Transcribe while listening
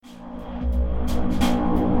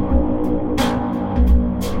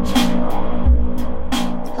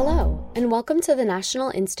Welcome to the National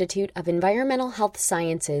Institute of Environmental Health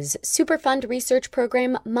Sciences Superfund Research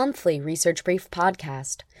Program Monthly Research Brief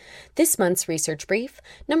podcast. This month's Research Brief,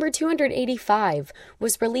 number 285,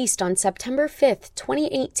 was released on September 5th,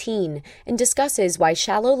 2018, and discusses why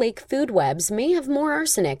shallow lake food webs may have more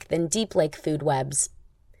arsenic than deep lake food webs.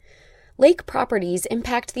 Lake properties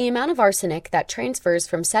impact the amount of arsenic that transfers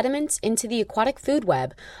from sediments into the aquatic food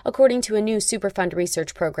web, according to a new Superfund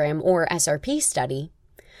Research Program, or SRP, study.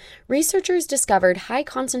 Researchers discovered high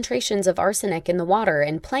concentrations of arsenic in the water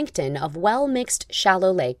and plankton of well-mixed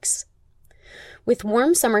shallow lakes. With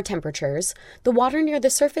warm summer temperatures, the water near the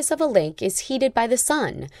surface of a lake is heated by the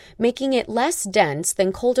sun, making it less dense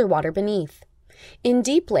than colder water beneath. In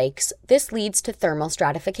deep lakes, this leads to thermal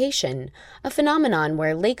stratification, a phenomenon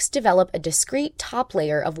where lakes develop a discrete top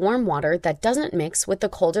layer of warm water that doesn't mix with the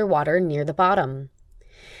colder water near the bottom.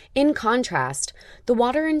 In contrast, the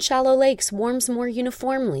water in shallow lakes warms more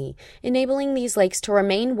uniformly, enabling these lakes to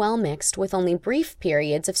remain well mixed with only brief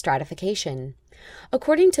periods of stratification.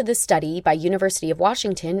 According to the study by University of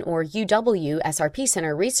Washington or UW SRP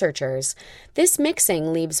Center researchers, this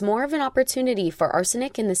mixing leaves more of an opportunity for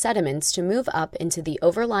arsenic in the sediments to move up into the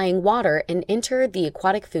overlying water and enter the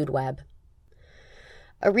aquatic food web.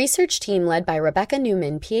 A research team led by Rebecca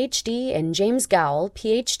Newman, Ph.D., and James Gowell,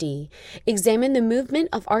 Ph.D., examined the movement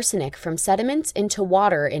of arsenic from sediments into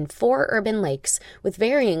water in 4 urban lakes with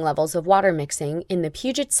varying levels of water mixing in the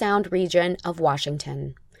Puget Sound region of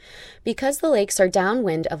Washington. Because the lakes are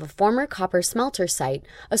downwind of a former copper smelter site,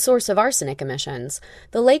 a source of arsenic emissions,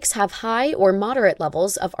 the lakes have high or moderate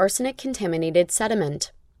levels of arsenic-contaminated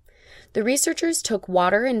sediment. The researchers took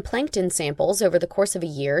water and plankton samples over the course of a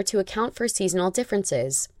year to account for seasonal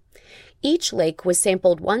differences. Each lake was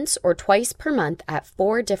sampled once or twice per month at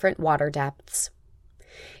 4 different water depths.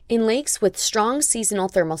 In lakes with strong seasonal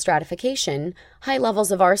thermal stratification, high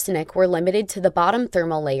levels of arsenic were limited to the bottom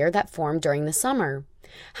thermal layer that formed during the summer.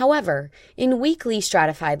 However, in weakly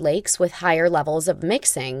stratified lakes with higher levels of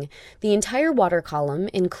mixing, the entire water column,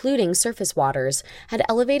 including surface waters, had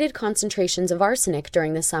elevated concentrations of arsenic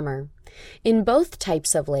during the summer. In both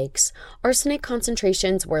types of lakes, arsenic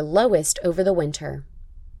concentrations were lowest over the winter.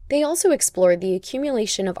 They also explored the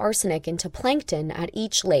accumulation of arsenic into plankton at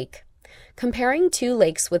each lake. Comparing 2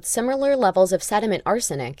 lakes with similar levels of sediment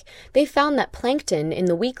arsenic, they found that plankton in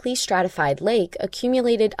the weakly stratified lake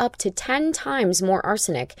accumulated up to 10 times more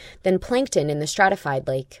arsenic than plankton in the stratified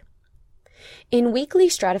lake. In weakly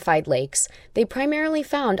stratified lakes, they primarily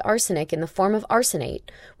found arsenic in the form of arsenate,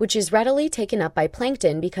 which is readily taken up by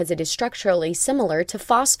plankton because it is structurally similar to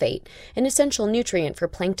phosphate, an essential nutrient for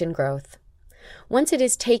plankton growth. Once it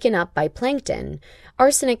is taken up by plankton,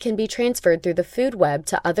 arsenic can be transferred through the food web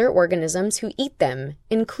to other organisms who eat them,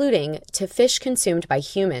 including to fish consumed by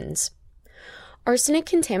humans.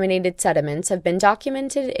 Arsenic-contaminated sediments have been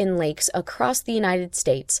documented in lakes across the United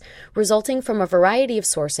States, resulting from a variety of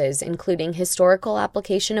sources, including historical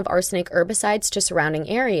application of arsenic herbicides to surrounding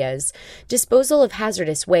areas, disposal of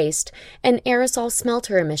hazardous waste, and aerosol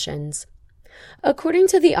smelter emissions. According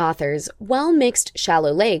to the authors, well-mixed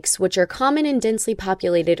shallow lakes, which are common in densely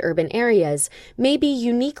populated urban areas, may be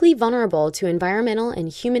uniquely vulnerable to environmental and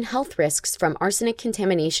human health risks from arsenic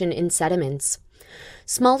contamination in sediments.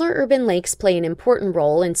 Smaller urban lakes play an important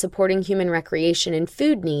role in supporting human recreation and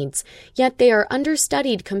food needs, yet they are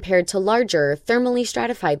understudied compared to larger, thermally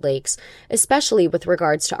stratified lakes, especially with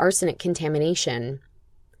regards to arsenic contamination.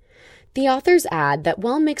 The authors add that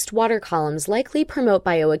well-mixed water columns likely promote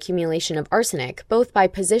bioaccumulation of arsenic, both by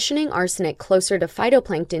positioning arsenic closer to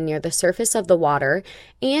phytoplankton near the surface of the water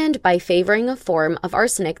and by favoring a form of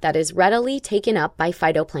arsenic that is readily taken up by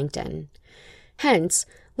phytoplankton. Hence,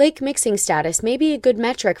 lake mixing status may be a good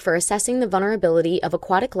metric for assessing the vulnerability of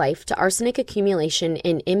aquatic life to arsenic accumulation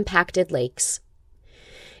in impacted lakes.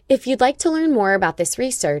 If you'd like to learn more about this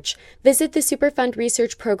research, visit the Superfund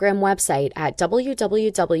Research Program website at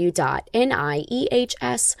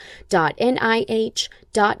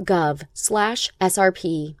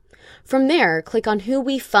www.niehs.nih.gov/SRP. From there, click on Who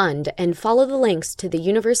We Fund and follow the links to the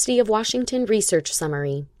University of Washington Research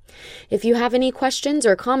Summary. If you have any questions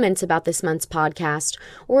or comments about this month's podcast,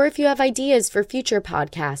 or if you have ideas for future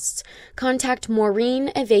podcasts, contact Maureen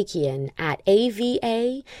Avakian at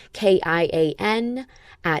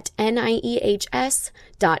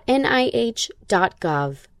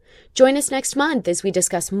avakian@niehs.nih.gov. Join us next month as we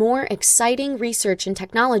discuss more exciting research and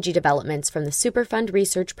technology developments from the Superfund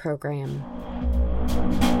Research Program.